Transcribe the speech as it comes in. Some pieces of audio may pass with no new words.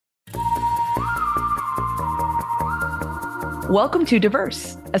Welcome to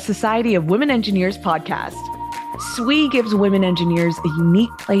Diverse, a Society of Women Engineers podcast. SWE gives women engineers a unique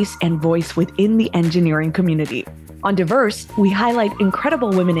place and voice within the engineering community. On Diverse, we highlight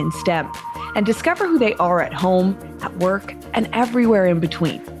incredible women in STEM and discover who they are at home, at work, and everywhere in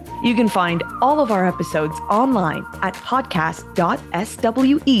between. You can find all of our episodes online at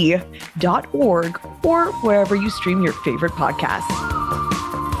podcast.swe.org or wherever you stream your favorite podcasts.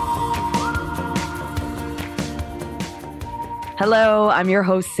 Hello, I'm your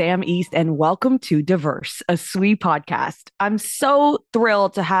host, Sam East, and welcome to Diverse, a SWE podcast. I'm so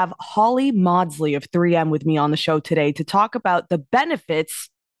thrilled to have Holly Maudsley of 3M with me on the show today to talk about the benefits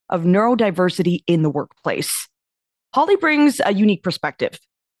of neurodiversity in the workplace. Holly brings a unique perspective.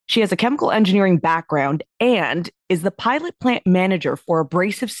 She has a chemical engineering background and is the pilot plant manager for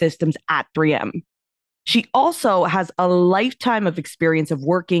abrasive systems at 3M. She also has a lifetime of experience of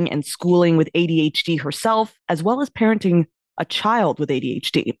working and schooling with ADHD herself, as well as parenting a child with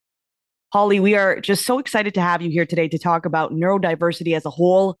ADHD. Holly, we are just so excited to have you here today to talk about neurodiversity as a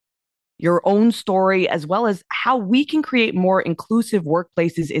whole, your own story, as well as how we can create more inclusive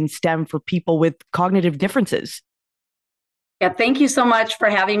workplaces in STEM for people with cognitive differences. Yeah, thank you so much for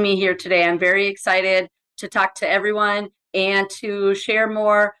having me here today. I'm very excited to talk to everyone and to share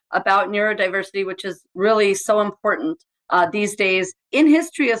more about neurodiversity, which is really so important these days in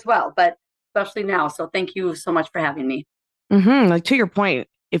history as well, but especially now. So thank you so much for having me. Like to your point,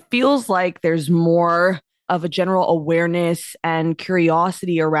 it feels like there's more of a general awareness and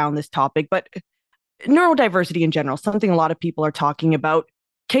curiosity around this topic, but neurodiversity in general, something a lot of people are talking about.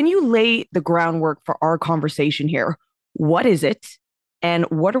 Can you lay the groundwork for our conversation here? What is it? And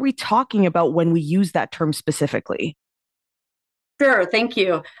what are we talking about when we use that term specifically? Sure, thank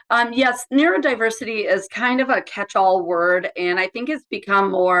you. Yes, neurodiversity is kind of a catch-all word, and I think it's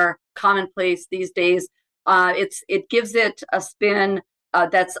become more commonplace these days. It gives it a spin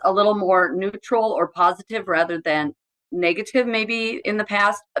that's a little more neutral or positive rather than negative, maybe in the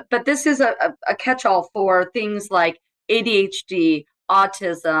past. But this is a catch-all for things like ADHD,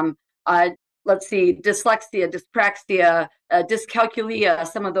 autism, dyslexia, dyspraxia, dyscalculia,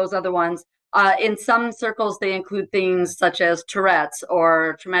 some of those other ones. In some circles, they include things such as Tourette's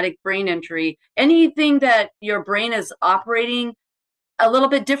or traumatic brain injury, anything that your brain is operating a little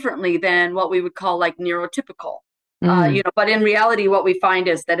bit differently than what we would call like neurotypical. But in reality, what we find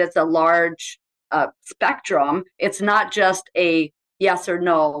is that it's a large spectrum. It's not just a yes or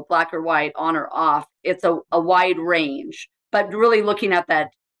no, black or white, on or off. It's a wide range, but really looking at the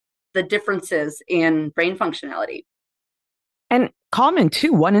differences in brain functionality. And common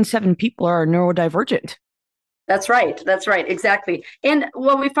too, 1 in 7 people are neurodivergent. That's right. Exactly. And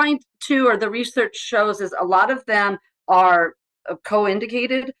what we find too, or the research shows, is a lot of them are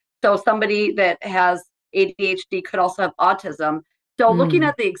co-indicated. So somebody that has ADHD could also have autism. So looking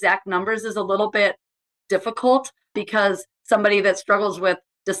at the exact numbers is a little bit difficult because somebody that struggles with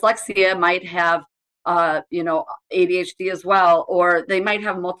dyslexia might have ADHD as well, or they might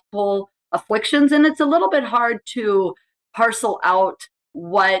have multiple afflictions, and it's a little bit hard to parcel out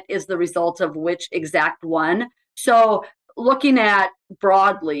what is the result of which exact one. So looking at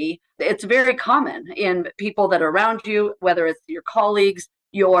broadly, it's very common in people that are around you, whether it's your colleagues,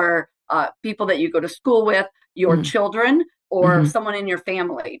 your people that you go to school with, your children, or someone in your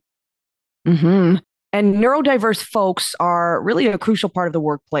family. And neurodiverse folks are really a crucial part of the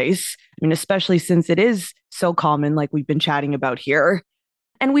workplace. I mean, especially since it is so common, like we've been chatting about here.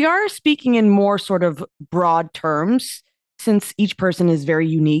 And we are speaking in more sort of broad terms, since each person is very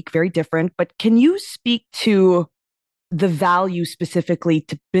unique, very different. But can you speak to the value specifically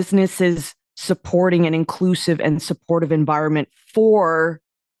to businesses supporting an inclusive and supportive environment for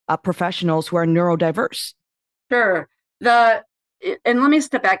professionals who are neurodiverse? Sure. And let me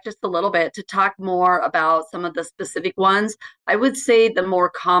step back just a little bit to talk more about some of the specific ones. I would say the more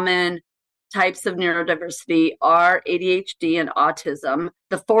common types of neurodiversity are ADHD and autism.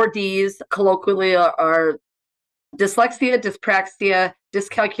 The 4 Ds colloquially are dyslexia, dyspraxia,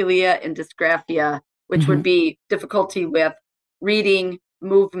 dyscalculia, and dysgraphia, which would be difficulty with reading,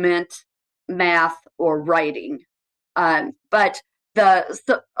 movement, math, or writing. But a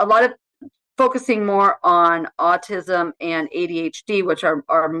lot of focusing more on autism and ADHD, which are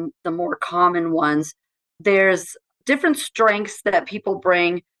the more common ones. There's different strengths that people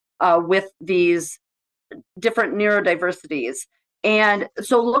bring with these different neurodiversities. And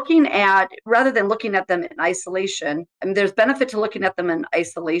so rather than looking at them in isolation, I mean, there's benefit to looking at them in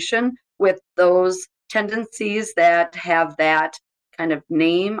isolation with those tendencies that have that kind of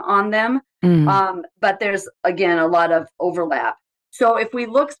name on them. But there's, again, a lot of overlap. So if we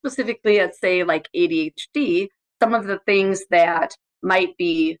look specifically at, say, like ADHD, some of the things that might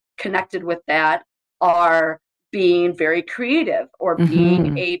be connected with that are being very creative or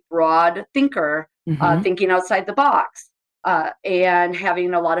being a broad thinker, thinking outside the box, and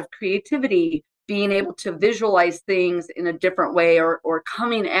having a lot of creativity, being able to visualize things in a different way, or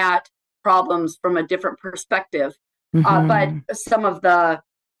coming at problems from a different perspective. But some of the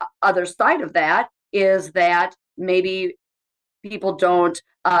other side of that is that maybe people don't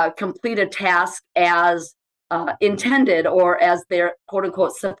complete a task as intended or as they're quote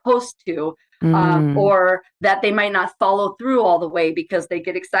unquote supposed to, or that they might not follow through all the way because they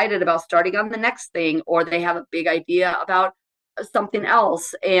get excited about starting on the next thing, or they have a big idea about something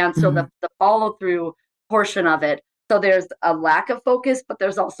else. And so the follow through portion of it. So there's a lack of focus, but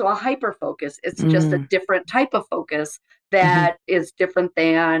there's also a hyper focus. It's just a different type of focus that is different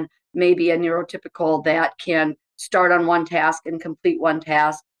than maybe a neurotypical that can start on one task and complete one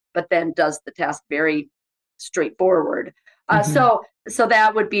task, but then does the task very straightforward. So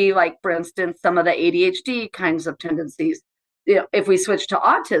that would be like, for instance, some of the ADHD kinds of tendencies. If we switch to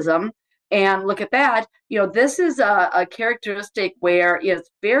autism and look at that, this is a characteristic where it's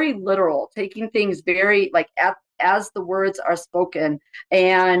very literal, taking things very like as the words are spoken,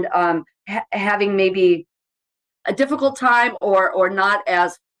 and having maybe a difficult time or not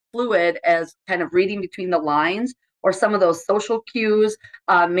as fluid as kind of reading between the lines, or some of those social cues,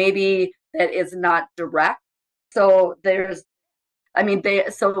 maybe that is not direct. So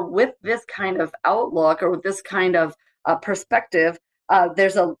so with this kind of outlook, or with this kind of perspective,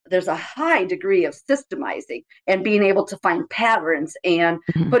 there's a high degree of systemizing and being able to find patterns and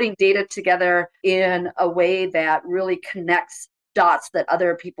putting data together in a way that really connects dots that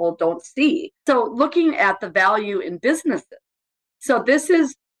other people don't see. So looking at the value in businesses. So this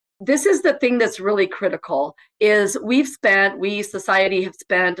is the thing that's really critical, is we society have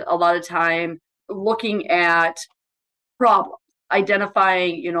spent a lot of time looking at problems,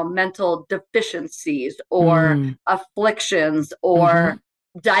 identifying, mental deficiencies or afflictions or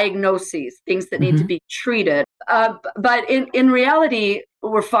diagnoses, things that need to be treated. But in reality,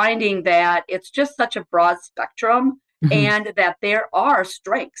 we're finding that it's just such a broad spectrum, and that there are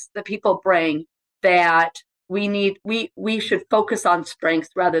strengths that people bring that we should focus on strengths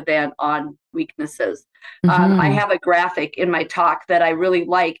rather than on weaknesses. I have a graphic in my talk that I really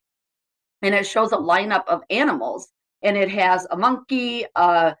like, and it shows a lineup of animals, and it has a monkey,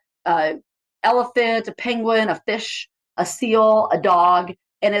 a elephant, a penguin, a fish, a seal, a dog,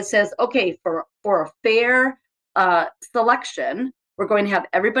 and it says, okay, for a fair selection, we're going to have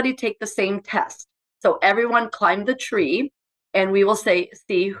everybody take the same test. So everyone climb the tree, and we will see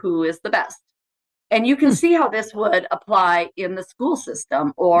who is the best. And you can see how this would apply in the school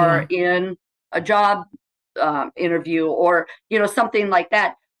system, or in a job interview, or something like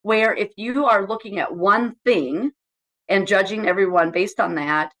that, where if you are looking at one thing and judging everyone based on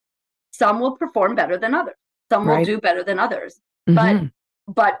that, some will perform better than others. Some will do better than others.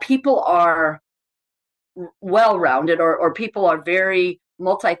 But people are well-rounded, or people are very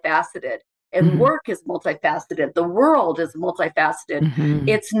multifaceted. And work is multifaceted. The world is multifaceted.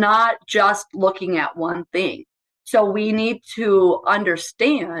 It's not just looking at one thing. So we need to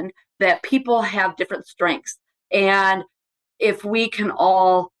understand that people have different strengths. And if we can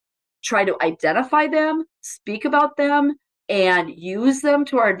all try to identify them, speak about them, and use them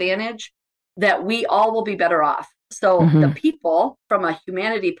to our advantage, that we all will be better off. So the people from a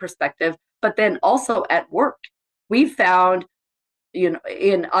humanity perspective, but then also at work, we've found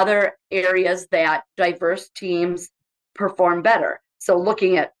in other areas that diverse teams perform better. So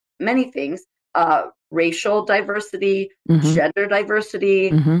looking at many things, racial diversity, gender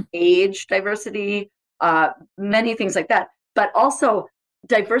diversity, age diversity, many things like that, but also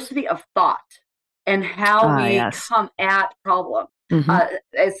diversity of thought and how we come at problems.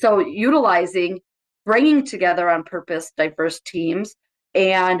 So bringing together on purpose diverse teams,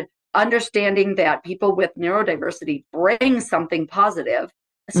 and understanding that people with neurodiversity bring something positive.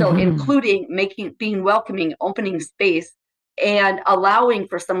 So including being welcoming, opening space, and allowing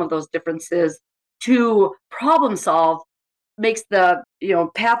for some of those differences to problem solve makes the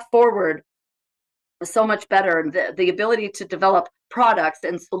path forward so much better. The ability to develop products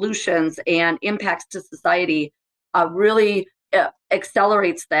and solutions and impacts to society really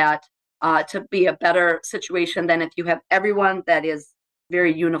accelerates that to be a better situation than if you have everyone that is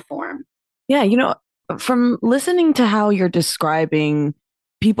very uniform. Yeah, from listening to how you're describing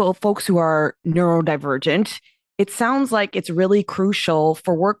folks who are neurodivergent, it sounds like it's really crucial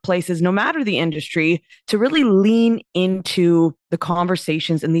for workplaces, no matter the industry, to really lean into the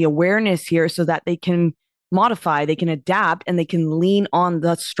conversations and the awareness here so that they can modify, they can adapt, and they can lean on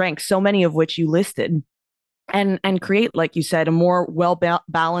the strengths, so many of which you listed. and create, like you said, a more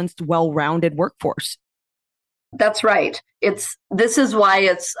balanced, well-rounded workforce. That's right. This is why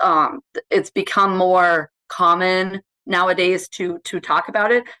it's become more common nowadays to talk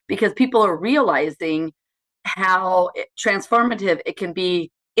about it, because people are realizing how transformative it can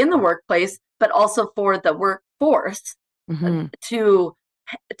be in the workplace, but also for the workforce to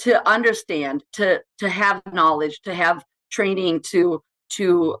understand, to have knowledge, to have training, to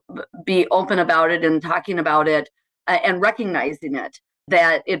be open about it and talking about it, and recognizing it,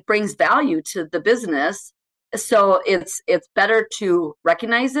 that it brings value to the business. So it's better to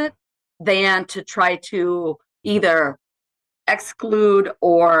recognize it than to try to either exclude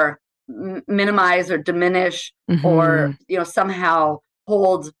or minimize or diminish or somehow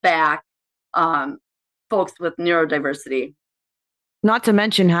hold back folks with neurodiversity. Not to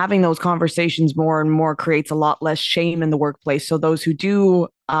mention, having those conversations more and more creates a lot less shame in the workplace. So those who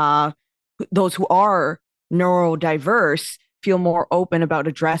are neurodiverse feel more open about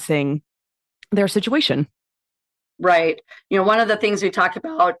addressing their situation. Right. One of the things we talk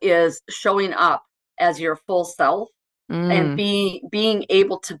about is showing up as your full self and being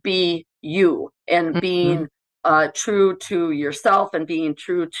able to be you, and being true to yourself, and being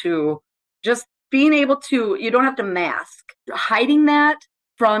true to just being able to, you don't have to mask. Hiding that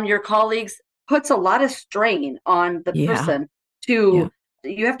from your colleagues puts a lot of strain on the person. You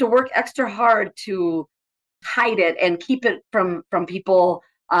have to work extra hard to hide it and keep it from people,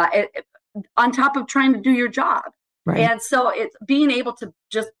 on top of trying to do your job. Right. And so it's being able to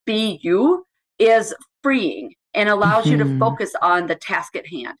just be you is freeing and allows you to focus on the task at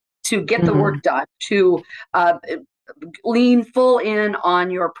hand, to get the work done, to lean full in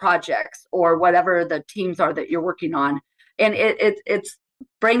on your projects or whatever the teams are that you're working on. And it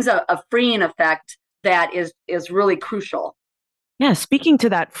brings a freeing effect that is really crucial. Yeah, speaking to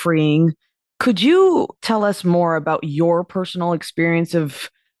that freeing, could you tell us more about your personal experience of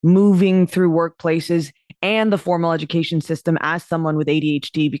moving through workplaces and the formal education system as someone with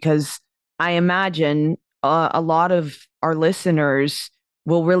ADHD? Because I imagine a lot of our listeners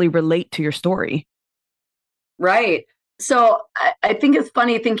will really relate to your story. Right. So I think it's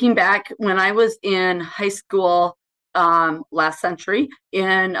funny thinking back when I was in high school last century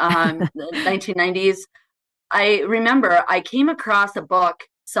in the 1990s. I remember I came across a book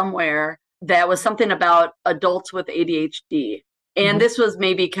somewhere that was something about adults with ADHD. And this was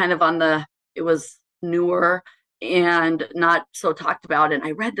maybe kind of it was newer and not so talked about. And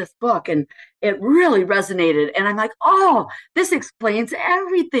I read this book and it really resonated. And I'm like, oh, this explains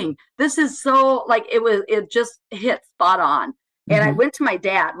everything. This is so, like, it just hit spot on. And I went to my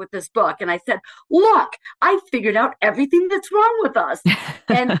dad with this book and I said, look, I figured out everything that's wrong with us.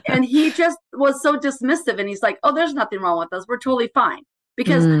 and he just was so dismissive. And he's like, oh, there's nothing wrong with us. We're totally fine.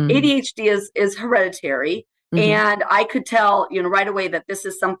 Because ADHD is hereditary. And I could tell, right away that this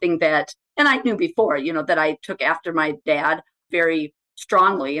is something that, and I knew before, that I took after my dad very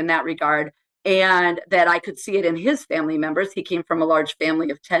strongly in that regard, and that I could see it in his family members. He came from a large family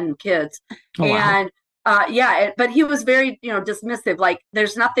of 10 kids. Oh, and wow. But he was very, dismissive. Like,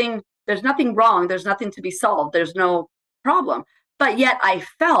 there's nothing wrong. There's nothing to be solved. There's no problem. But yet I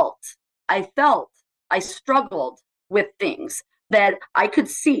struggled with things that I could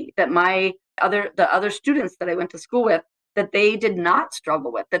see that the other students that I went to school with, that they did not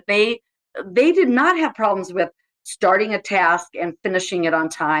struggle with, that they did not have problems with starting a task and finishing it on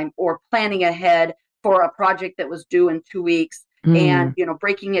time, or planning ahead for a project that was due in 2 weeks, and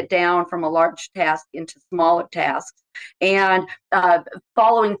breaking it down from a large task into smaller tasks, and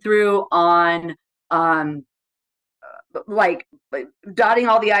following through on like dotting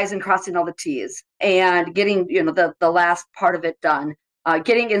all the I's and crossing all the T's, and getting the last part of it done.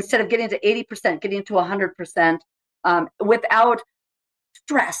 Instead of getting to 80%, getting to 100%, without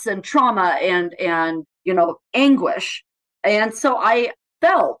stress and trauma and anguish. And so I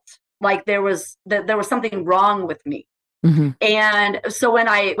felt like there was something wrong with me. And so when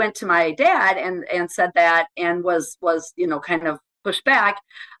I went to my dad and said that, and was kind of pushed back,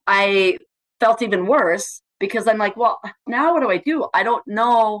 I felt even worse, because I'm like, well, now what do I do? I don't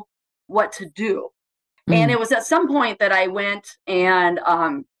know what to do. And it was at some point that I went and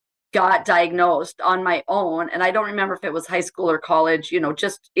got diagnosed on my own. And I don't remember if it was high school or college,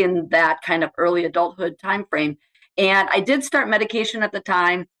 just in that kind of early adulthood time frame. And I did start medication at the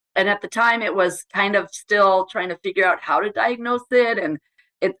time. And at the time, it was kind of still trying to figure out how to diagnose it. And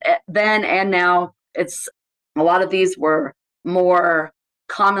then and now, it's a lot of these were more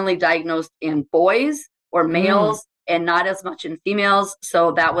commonly diagnosed in boys or males, and not as much in females.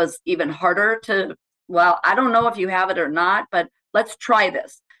 So that was even harder to, well, I don't know if you have it or not, but let's try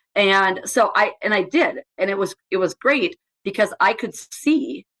this. And so I did, and it was great because I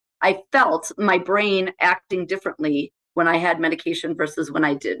felt my brain acting differently when I had medication versus when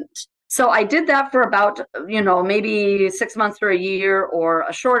I didn't. So I did that for about, maybe 6 months or a year or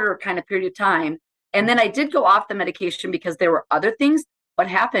a shorter kind of period of time. And then I did go off the medication because there were other things. What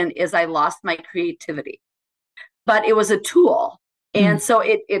happened is I lost my creativity, but it was a tool. And so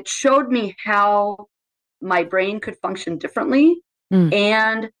it showed me how my brain could function differently Mm.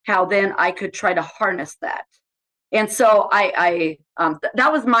 and how then I could try to harness that. And so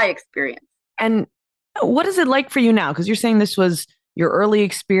that was my experience. And what is it like for you now? Because you're saying this was your early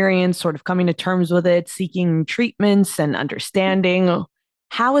experience, sort of coming to terms with it, seeking treatments and understanding.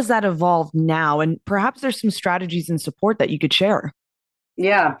 How has that evolved now? And perhaps there's some strategies and support that you could share.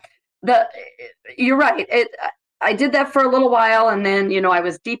 Yeah, the you're right. I did that for a little while, and then I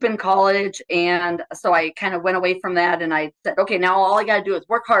was deep in college, and so I kind of went away from that, and I said, okay, now all I got to do is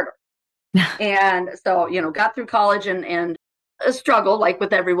work harder. And so got through college and a struggle like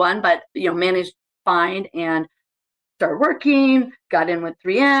with everyone, but managed fine and started working. Got in with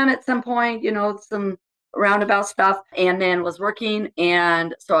 3M at some point, some roundabout stuff, and then was working,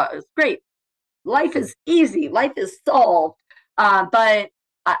 and so it was great. Life is easy. Life is solved. But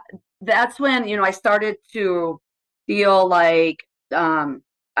that's when I started to feel like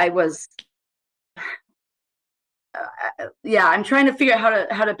I was. I'm trying to figure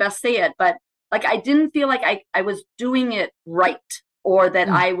out how to best say it, but like I didn't feel like I was doing it right, or that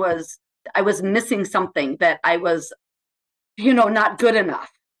I was missing something, that I was not good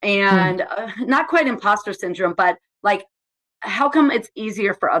enough, and not quite imposter syndrome, but like how come it's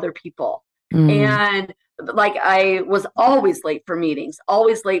easier for other people? And like I was always late for meetings,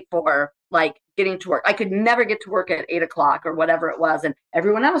 always late for like getting to work. I could never get to work at 8 o'clock or whatever it was, and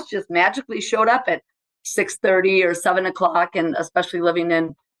everyone else just magically showed up at 6:30 or 7 o'clock. And especially living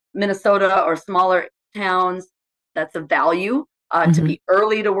in Minnesota or smaller towns, that's a value to be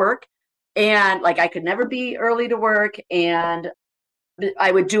early to work. And like I could never be early to work, and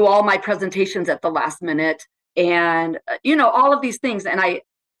I would do all my presentations at the last minute, and all of these things. And I,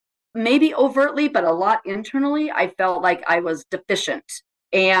 maybe overtly, but a lot internally, I felt like I was deficient.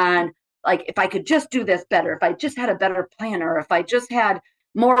 And like if I could just do this better, if I just had a better planner, if I just had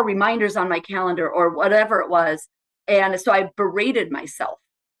more reminders on my calendar or whatever it was. And so I berated myself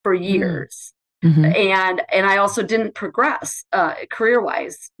for years. And I also didn't progress career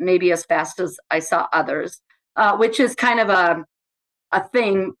wise, maybe as fast as I saw others, which is kind of a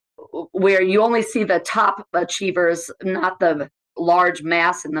thing where you only see the top achievers, not the large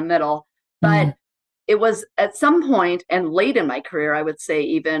mass in the middle. But it was at some point and late in my career, I would say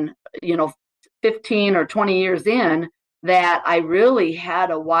even, 15 or 20 years in, that I really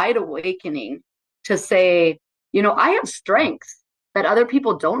had a wide awakening to say, I have strengths that other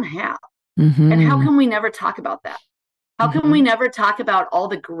people don't have. And how come we never talk about that? How come we never talk about all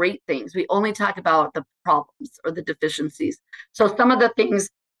the great things? We only talk about the problems or the deficiencies. So some of the things,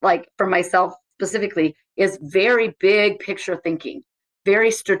 like for myself specifically, is very big picture thinking,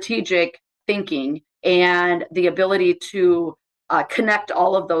 very strategic thinking, and the ability to connect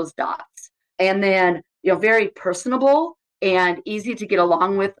all of those dots. And then, very personable and easy to get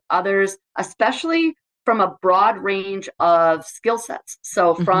along with others, especially from a broad range of skill sets.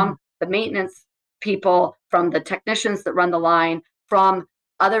 So from the maintenance people, from the technicians that run the line, from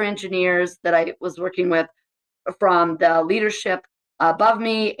other engineers that I was working with, from the leadership above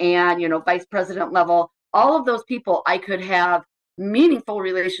me, and vice president level, all of those people I could have meaningful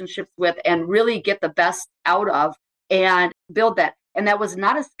relationships with and really get the best out of and build that. And that was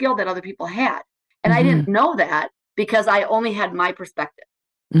not a skill that other people had. And I didn't know that because I only had my perspective.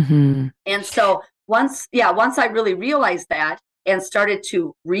 And so once I really realized that and started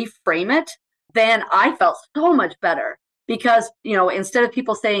to reframe it, then I felt so much better. Because, instead of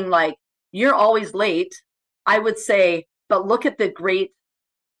people saying like, you're always late, I would say, but look at the great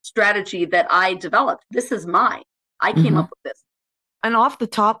strategy that I developed. This is mine. I came up with this. And off the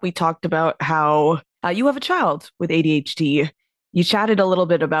top, we talked about how you have a child with ADHD. You chatted a little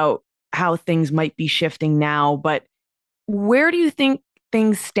bit about how things might be shifting now, but where do you think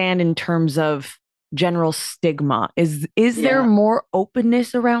things stand in terms of general stigma? Is there more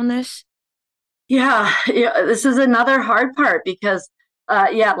openness around this? Yeah, this is another hard part because,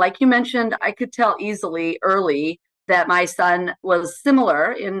 like you mentioned, I could tell easily early that my son was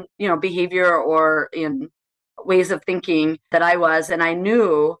similar in, behavior or in ways of thinking that I was. And I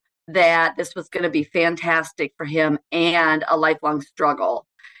knew that this was going to be fantastic for him and a lifelong struggle.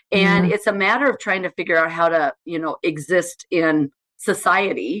 And it's a matter of trying to figure out how to, exist in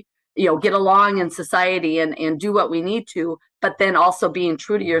society get along in society and do what we need to, but then also being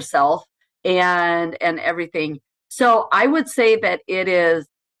true to yourself and everything. So I would say that it is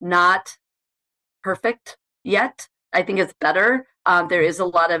not perfect yet. I think it's better. There is a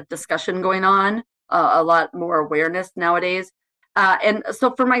lot of discussion going on, a lot more awareness nowadays. And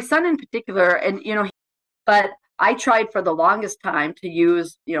so for my son in particular, but I tried for the longest time to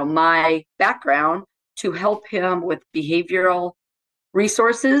use, my background to help him with behavioral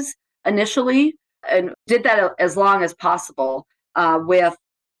resources initially, and did that as long as possible, with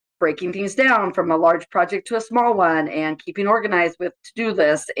breaking things down from a large project to a small one, and keeping organized with to-do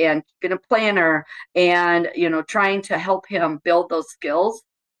lists and keeping a planner, and trying to help him build those skills.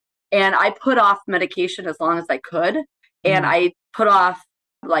 And I put off medication as long as I could, and I put off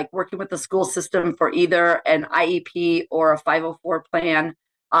like working with the school system for either an IEP or a 504 plan,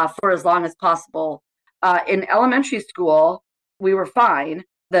 for as long as possible. In elementary school, we were fine.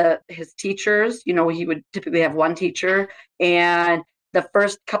 His teachers, he would typically have one teacher, and the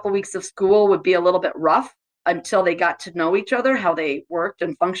first couple weeks of school would be a little bit rough until they got to know each other, how they worked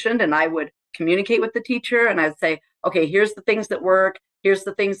and functioned. And I would communicate with the teacher, and I'd say, okay, here's the things that work, here's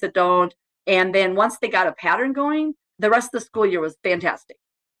the things that don't. And then once they got a pattern going, the rest of the school year was fantastic.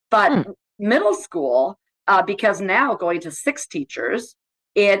 But middle school, because now going to 6 teachers,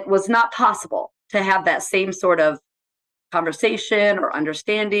 it was not possible to have that same sort of conversation or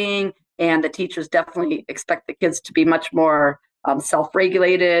understanding. And the teachers definitely expect the kids to be much more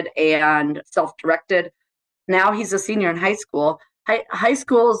self-regulated and self-directed. Now he's a senior in high school. High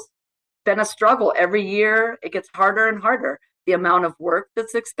school's been a struggle every year. It gets harder and harder. The amount of work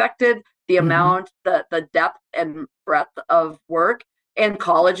that's expected, the amount, the depth and breadth of work, and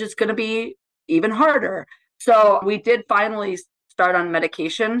college is going to be even harder. So we did finally start on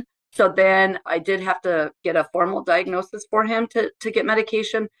medication. So then I did have to get a formal diagnosis for him to get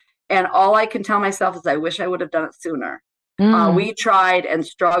medication. And all I can tell myself is I wish I would have done it sooner. We tried and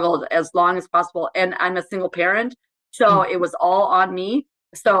struggled as long as possible. And I'm a single parent, so it was all on me.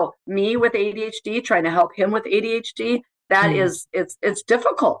 So me with ADHD, trying to help him with ADHD, it's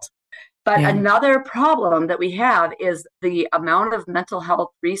difficult. But another problem that we have is the amount of mental health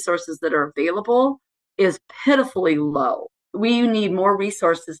resources that are available is pitifully low. We need more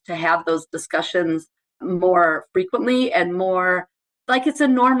resources to have those discussions more frequently and more like it's a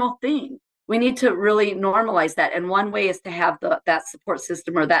normal thing. We need to really normalize that. And one way is to have that support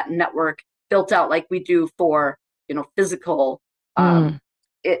system or that network built out like we do for, physical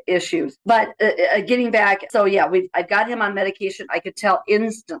issues. But getting back, so I got him on medication. I could tell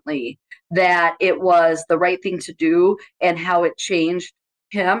instantly that it was the right thing to do and how it changed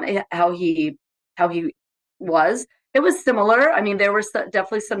him, how he was. It was similar. I mean, there were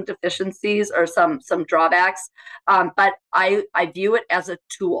definitely some deficiencies or some drawbacks, but I view it as a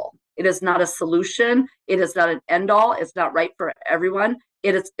tool. It is not a solution. It is not an end all. It's not right for everyone.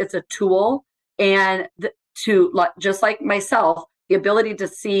 It's a tool, and just like myself, the ability to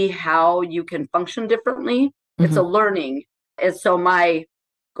see how you can function differently. It's a learning. And so my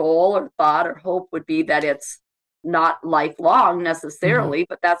goal or thought or hope would be that it's not lifelong necessarily,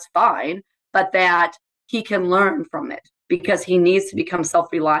 but that's fine. But that he can learn from it because he needs to become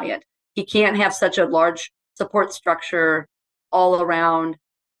self-reliant. He can't have such a large support structure all around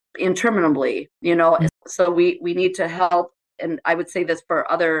interminably, So we need to help. And I would say this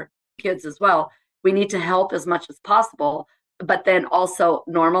for other kids as well. We need to help as much as possible, but then also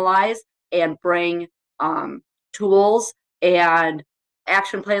normalize and bring tools and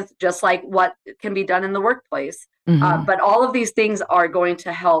action plans, just like what can be done in the workplace. But all of these things are going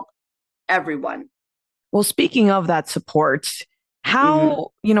to help everyone. Well, speaking of that support,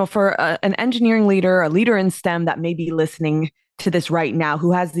 how, for an engineering leader, a leader in STEM that may be listening to this right now,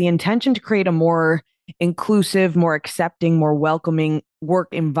 who has the intention to create a more inclusive, more accepting, more welcoming work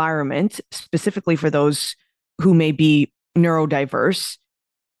environment, specifically for those who may be neurodiverse,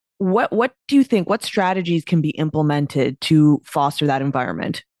 what do you think, what strategies can be implemented to foster that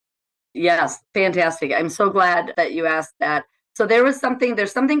environment? Yes, fantastic. I'm so glad that you asked that. So there's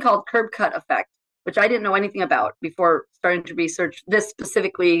something called curb cut effect, which I didn't know anything about before starting to research this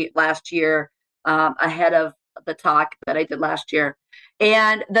specifically last year, ahead of the talk that I did last year.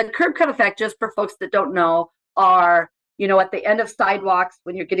 And the curb cut effect, just for folks that don't know, are, at the end of sidewalks,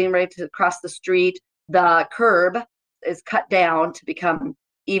 when you're getting ready to cross the street, the curb is cut down to become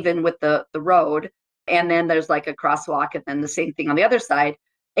even with the road. And then there's like a crosswalk and then the same thing on the other side.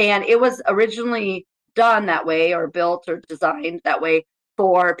 And it was originally done that way or built or designed that way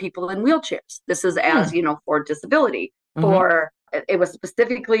for people in wheelchairs. This is as, for disability. It was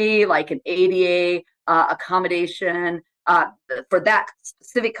specifically like an ADA accommodation uh, for that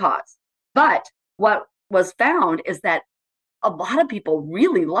specific cause. But what was found is that a lot of people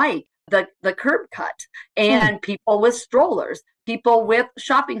really like the curb cut, and people with strollers, people with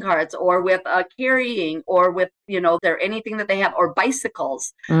shopping carts, or with carrying, or with their anything that they have, or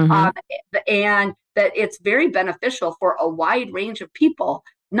bicycles, Mm-hmm. and that it's very beneficial for a wide range of people,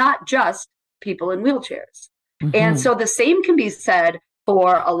 not just people in wheelchairs. And Mm-hmm. so the same can be said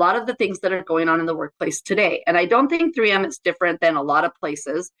for a lot of the things that are going on in the workplace today. And I don't think 3M is different than a lot of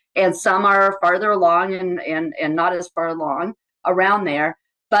places, and some are farther along and not as far along around there.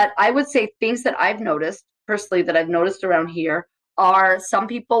 But I would say things that I've noticed personally, that I've noticed around here, are some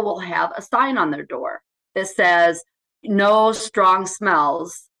people will have a sign on their door that says no strong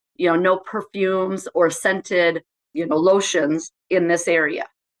smells, no perfumes or scented, lotions in this area.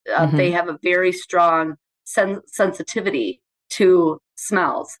 They Mm-hmm. have a very strong sensitivity to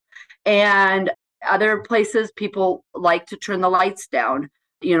smells. And other places, people like to turn the lights down,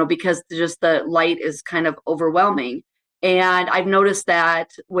 because just the light is kind of overwhelming. And I've noticed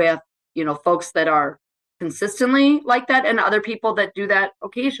that with, folks that are consistently like that, and other people that do that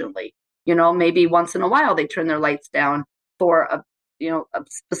occasionally. Maybe once in a while they turn their lights down for a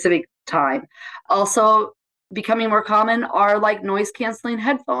specific time. Also, becoming more common are like noise canceling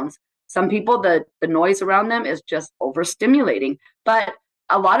headphones. Some people, the noise around them is just overstimulating, but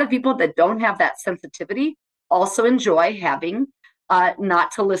a lot of people that don't have that sensitivity also enjoy having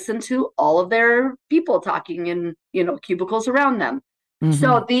not to listen to all of their people talking in cubicles around them. Mm-hmm.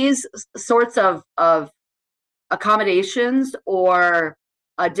 So these sorts of accommodations or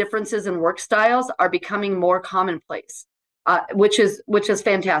differences in work styles are becoming more commonplace, which is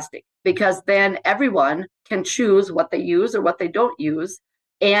fantastic, because then everyone can choose what they use or what they don't use,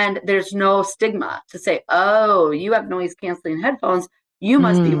 and there's no stigma to say, "Oh, you have noise canceling headphones, you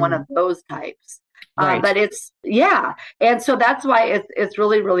must be one of Mm. those types." Right. But it's yeah, and so that's why it's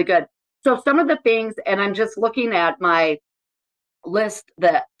really really good. So some of the things, and I'm just looking at my list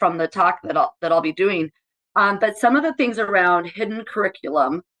that from the talk that I'll be doing. But some of the things around hidden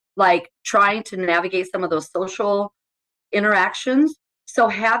curriculum, like trying to navigate some of those social interactions. So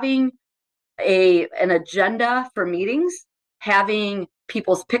having an agenda for meetings, having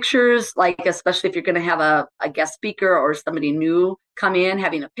people's pictures, like especially if you're going to have a guest speaker or somebody new come in,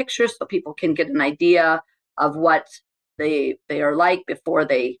 having a picture so people can get an idea of what they are like before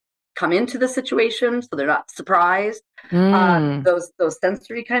they come into the situation, so they're not surprised. Mm. Those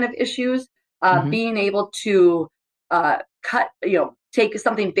sensory kind of issues, Mm-hmm. being able to cut, take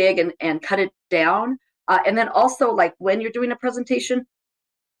something big and cut it down, and then also like when you're doing a presentation,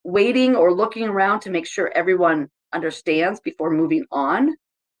 waiting or looking around to make sure everyone understands before moving on,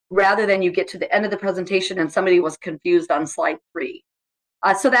 rather than you get to the end of the presentation and somebody was confused on slide 3.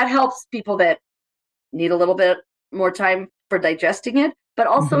 So that helps people that need a little bit more time for digesting it, but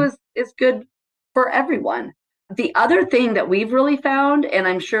also Mm-hmm. is good for everyone. The other thing that we've really found, and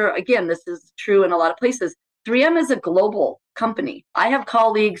I'm sure again this is true in a lot of places, 3M is a global company. I have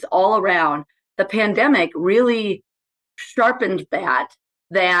colleagues all around. The pandemic really sharpened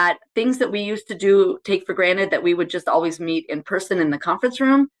that things that we used to do take for granted, that we would just always meet in person in the conference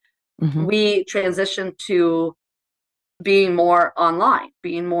room, Mm-hmm. we transitioned to being more online,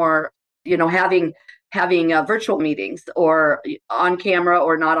 being more, having virtual meetings, or on camera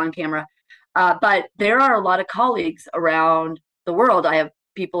or not on camera. But there are a lot of colleagues around the world. I have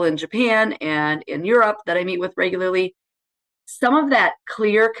people in Japan and in Europe that I meet with regularly. Some of that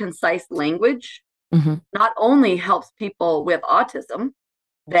clear, concise language Mm-hmm. not only helps people with autism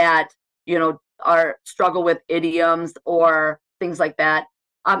that are struggle with idioms or things like that.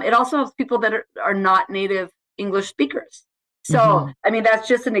 It also helps people that are not native English speakers. So, Mm-hmm. I mean, that's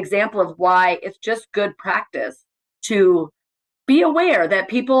just an example of why it's just good practice to be aware that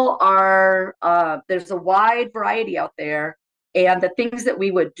people are, there's a wide variety out there, and the things that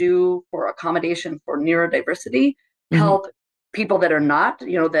we would do for accommodation for neurodiversity Mm-hmm. help people that are not,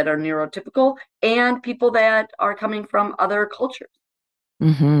 that are neurotypical, and people that are coming from other cultures.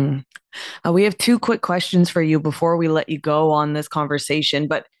 Mm-hmm. We have two quick questions for you before we let you go on this conversation,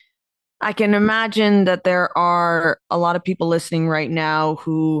 but I can imagine that there are a lot of people listening right now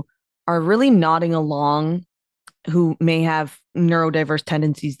who are really nodding along, who may have neurodiverse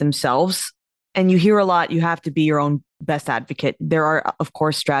tendencies themselves. And you hear a lot, you have to be your own best advocate. There are, of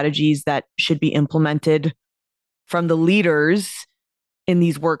course, strategies that should be implemented from the leaders in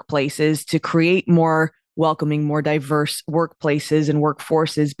these workplaces to create more welcoming, more diverse workplaces and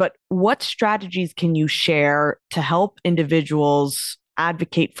workforces. But what strategies can you share to help individuals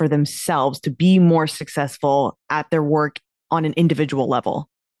advocate for themselves to be more successful at their work on an individual level?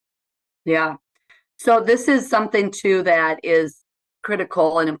 Yeah. So this is something too that is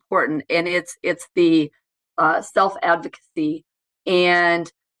critical and important, and it's the self-advocacy.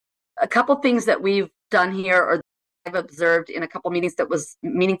 And a couple things that we've done here, or I've observed in a couple meetings that was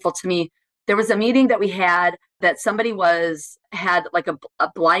meaningful to me. There was a meeting that we had that somebody had like a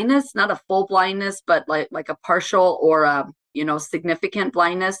blindness, not a full blindness, but like a partial or a significant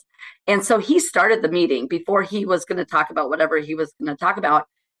blindness. And so he started the meeting before he was going to talk about whatever he was going to talk about.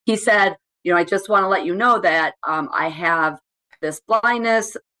 He said, I just want to let you know that I have this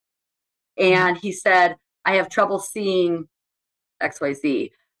blindness. And he said, I have trouble seeing XYZ.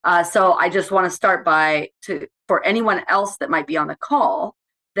 So I just want to start for anyone else that might be on the call,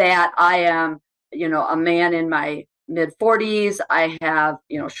 that I am, a man in my mid 40s. I have,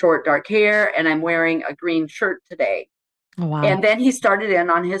 short, dark hair, and I'm wearing a green shirt today. Oh, wow. And then he started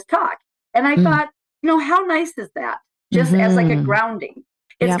in on his talk. And I thought, how nice is that? Just as like a grounding.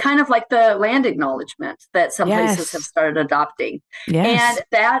 It's kind of like the land acknowledgement that some places have started adopting. And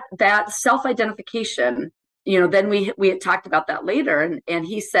that self-identification, then we had talked about that later. And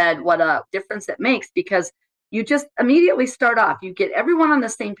he said what a difference it makes, because you just immediately start off, you get everyone on the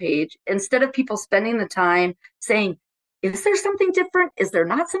same page, instead of people spending the time saying, is there something different? Is there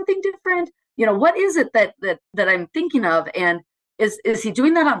not something different? What is it that I'm thinking of? And is he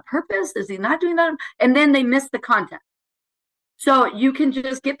doing that on purpose? Is he not doing that? And then they miss the content. So you can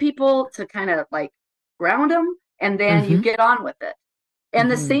just get people to kind of like ground them, and then you get on with it.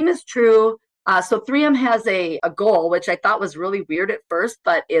 And the same is true. So 3M has a goal, which I thought was really weird at first,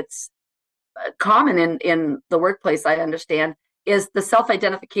 but it's common in the workplace, I understand, is the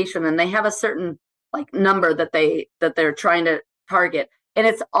self-identification. And they have a certain like number that they're trying to target. And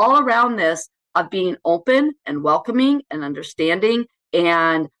it's all around this of being open and welcoming and understanding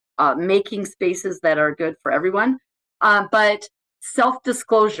and making spaces that are good for everyone. But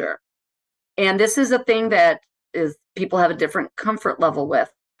self-disclosure, and this is a thing that people have a different comfort level with.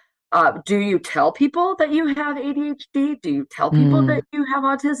 Do you tell people that you have ADHD? Do you tell people that you have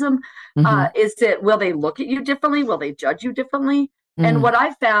autism? Will they look at you differently? Will they judge you differently? And what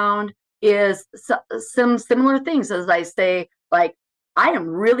I found is some similar things. As I say, like, I am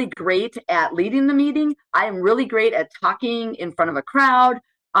really great at leading the meeting. I am really great at talking in front of a crowd.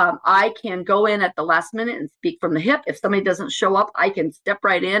 I can go in at the last minute and speak from the hip. If somebody doesn't show up, I can step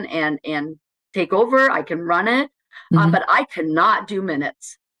right in and take over. I can run it, but I cannot do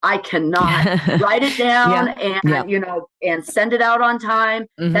minutes. I cannot write it down and send it out on time.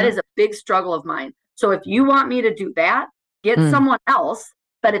 That is a big struggle of mine. So if you want me to do that, get someone else.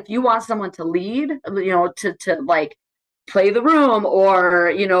 But if you want someone to lead, to like play the room,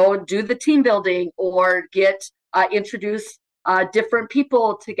 or do the team building, or introduce different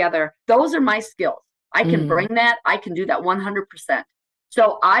people together, those are my skills. I can bring that. I can do that 100%.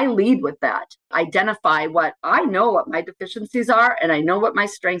 So I lead with that. Identify what my deficiencies are, and I know what my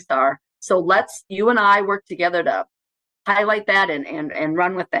strengths are. So you and I work together to highlight that and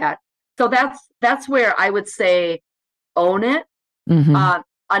run with that. So that's where I would say own it.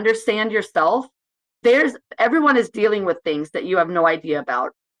 Understand yourself. Everyone is dealing with things that you have no idea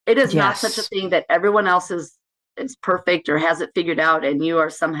about. It is not such a thing that everyone else is perfect or has it figured out and you are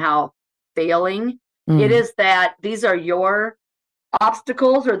somehow failing. It is that these are your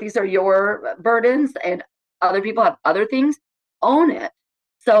obstacles, or these are your burdens, and other people have other things. Own it.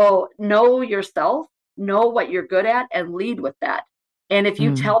 So know yourself, know what you're good at, and lead with that. And if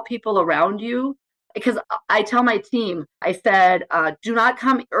you tell people around you, because I tell my team, I said, do not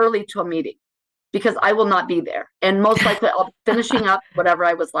come early to a meeting, because I will not be there. And most likely I'll be finishing up whatever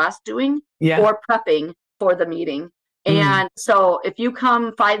I was last doing or prepping for the meeting. And so if you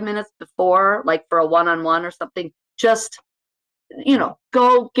come 5 minutes before, like for a one-on-one or something, just,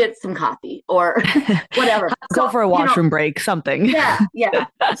 go get some coffee or whatever. Go for a washroom break, something. Yeah.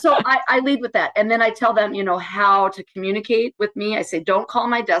 So I lead with that. And then I tell them, how to communicate with me. I say, don't call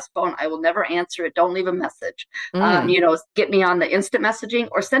my desk phone. I will never answer it. Don't leave a message. Get me on the instant messaging,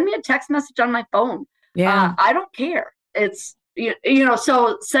 or send me a text message on my phone. I don't care. It's,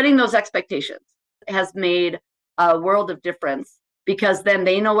 so setting those expectations has made a world of difference, because then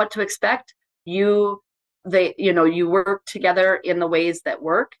they know what to expect. You work together in the ways that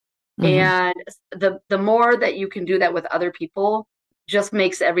work. And the more that you can do that with other people, just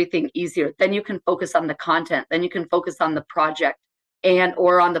makes everything easier. Then you can focus on the content, then you can focus on the project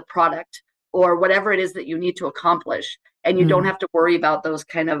or on the product, or whatever it is that you need to accomplish. And you don't have to worry about those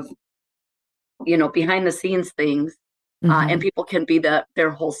kind of, behind the scenes things. And people can be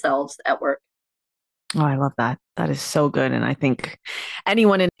their whole selves at work. Oh, I love that. That is so good. And I think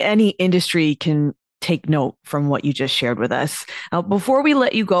anyone in any industry can take note from what you just shared with us. Now, before we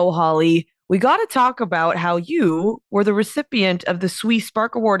let you go, Holly, we got to talk about how you were the recipient of the SWE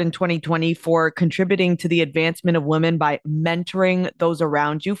Spark Award in 2020 for contributing to the advancement of women by mentoring those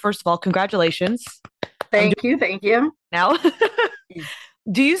around you. First of all, congratulations. Thank you. Now,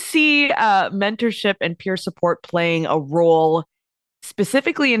 do you see mentorship and peer support playing a role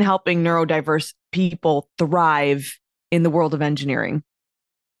specifically in helping neurodiverse people thrive in the world of engineering?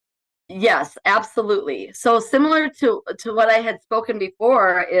 Yes, absolutely. So similar to what I had spoken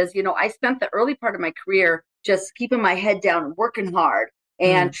before is, I spent the early part of my career just keeping my head down, working hard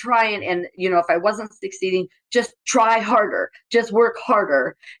and trying. And, if I wasn't succeeding, just try harder, just work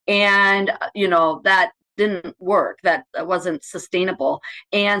harder. And, that didn't work. That wasn't sustainable.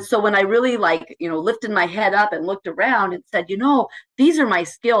 And so when I really lifted my head up and looked around and said, these are my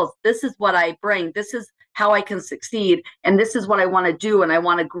skills. This is what I bring. This is how I can succeed. And this is what I want to do. And I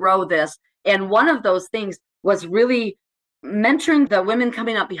want to grow this. And one of those things was really mentoring the women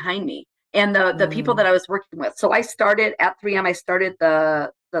coming up behind me and the people that I was working with. So I started at 3M. I started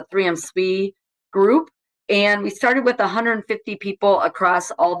the 3M SWE group. And we started with 150 people across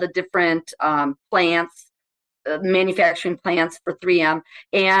all the different plants, manufacturing plants for 3M.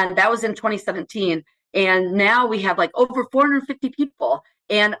 And that was in 2017. And now we have over 450 people.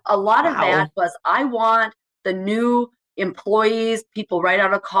 And a lot of that was, I want the new employees, people right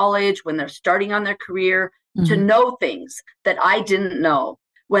out of college, when they're starting on their career, to know things that I didn't know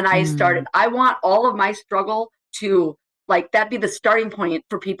when I started. I want all of my struggle to that be the starting point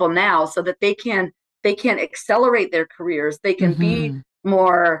for people now, so that they can accelerate their careers. They can be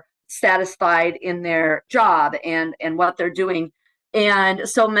more satisfied in their job and what they're doing. And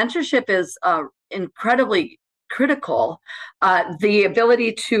so mentorship is incredibly critical. The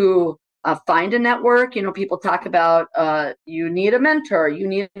ability to find a network. People talk about you need a mentor, you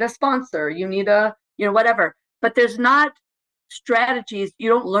need a sponsor, you need a whatever, but there's not strategies. You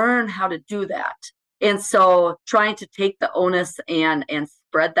don't learn how to do that. And so trying to take the onus and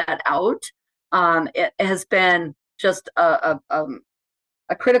spread that out, it has been just a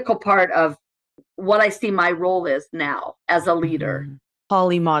critical part of what I see my role is now as a leader.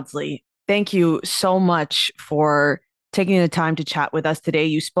 Holly Maudsley, thank you so much for taking the time to chat with us today.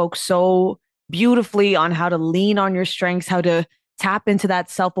 You spoke so beautifully on how to lean on your strengths, how to tap into that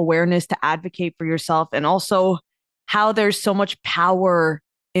self-awareness to advocate for yourself, and also how there's so much power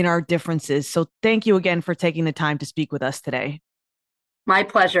in our differences. So thank you again for taking the time to speak with us today. My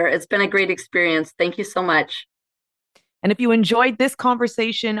pleasure. It's been a great experience. Thank you so much. And if you enjoyed this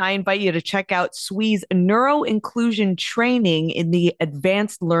conversation, I invite you to check out SWE's neuro-inclusion training in the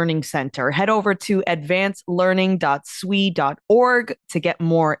Advanced Learning Center. Head over to advancedlearning.swe.org to get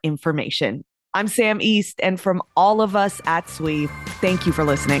more information. I'm Sam East, and from all of us at SWE, thank you for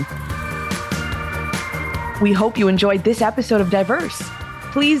listening. We hope you enjoyed this episode of Diverse.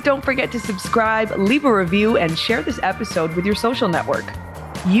 Please don't forget to subscribe, leave a review, and share this episode with your social network.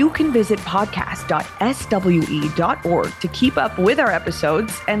 You can visit podcast.swe.org to keep up with our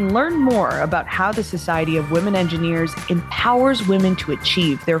episodes and learn more about how the Society of Women Engineers empowers women to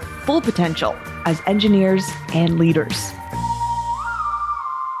achieve their full potential as engineers and leaders.